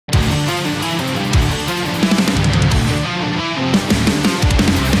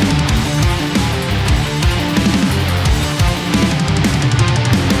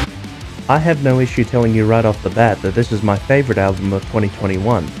I have no issue telling you right off the bat that this is my favorite album of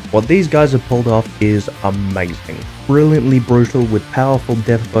 2021. What these guys have pulled off is amazing. Brilliantly brutal with powerful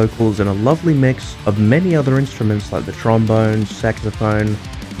death vocals and a lovely mix of many other instruments like the trombone, saxophone,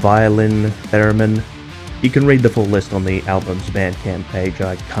 violin, theremin. You can read the full list on the album's Bandcamp page.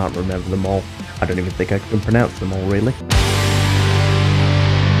 I can't remember them all. I don't even think I can pronounce them all, really.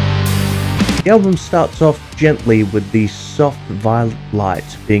 The album starts off gently with the soft violet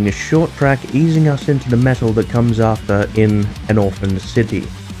light being a short track easing us into the metal that comes after In an Orphaned City,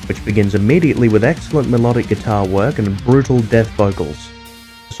 which begins immediately with excellent melodic guitar work and brutal death vocals.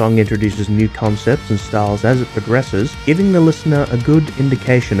 The song introduces new concepts and styles as it progresses, giving the listener a good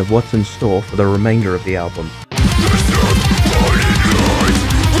indication of what's in store for the remainder of the album.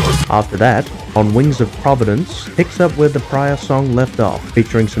 After that, On Wings of Providence picks up where the prior song left off,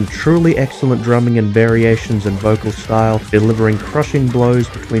 featuring some truly excellent drumming and variations in vocal style, delivering crushing blows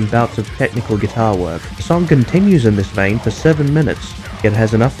between bouts of technical guitar work. The song continues in this vein for 7 minutes, yet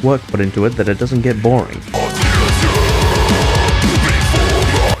has enough work put into it that it doesn't get boring.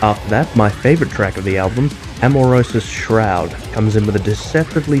 After that, my favorite track of the album, Amorosa's Shroud, comes in with a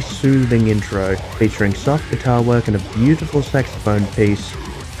deceptively soothing intro, featuring soft guitar work and a beautiful saxophone piece,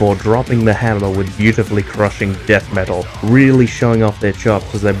 for dropping the hammer with beautifully crushing death metal, really showing off their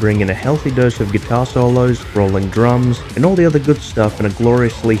chops as they bring in a healthy dose of guitar solos, rolling drums, and all the other good stuff in a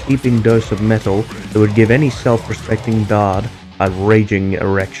gloriously heaping dose of metal that would give any self-respecting bard a raging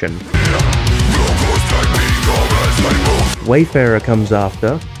erection. Wayfarer comes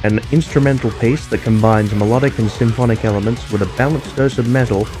after, an instrumental piece that combines melodic and symphonic elements with a balanced dose of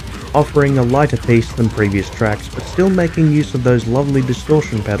metal, offering a lighter piece than previous tracks, but still making use of those lovely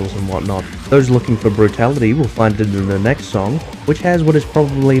distortion pedals and whatnot. Those looking for brutality will find it in the next song, which has what is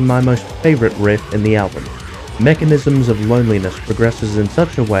probably my most favorite riff in the album. Mechanisms of Loneliness progresses in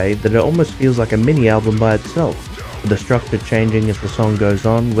such a way that it almost feels like a mini-album by itself, with the structure changing as the song goes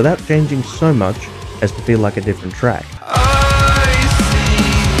on without changing so much as to feel like a different track.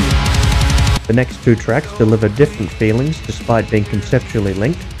 The next 2 tracks deliver different feelings despite being conceptually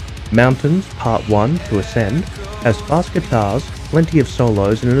linked. Mountains, Part 1, To Ascend, has fast guitars, plenty of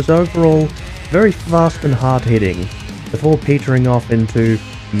solos, and is overall very fast and hard-hitting, before petering off into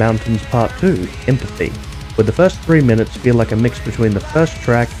Mountains Part 2, Empathy, where the first 3 minutes feel like a mix between the first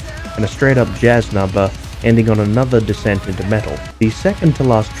track and a straight-up jazz number, ending on another descent into metal. The second to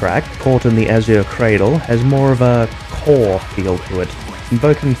last track, Caught in the Azure Cradle, has more of a core feel to it,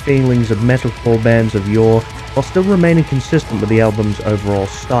 invoking feelings of metalcore bands of yore, while still remaining consistent with the album's overall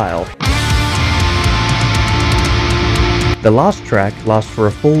style. The last track lasts for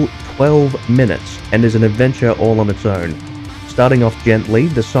a full 12 minutes and is an adventure all on its own. Starting off gently,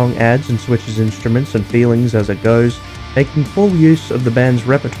 the song adds and switches instruments and feelings as it goes, making full use of the band's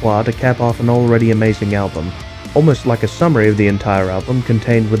repertoire to cap off an already amazing album, almost like a summary of the entire album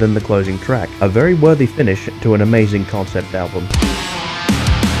contained within the closing track. A very worthy finish to an amazing concept album.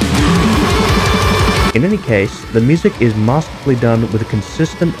 In any case, the music is masterfully done with a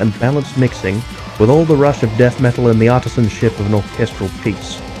consistent and balanced mixing, with all the rush of death metal and the artisanship of an orchestral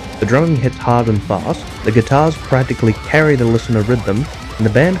piece. The drumming hits hard and fast, the guitars practically carry the listener rhythm, and the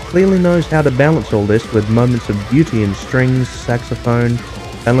band clearly knows how to balance all this with moments of beauty in strings, saxophone,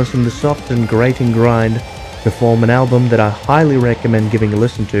 balancing the soft and grating grind to form an album that I highly recommend giving a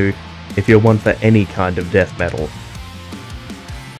listen to if you're one for any kind of death metal.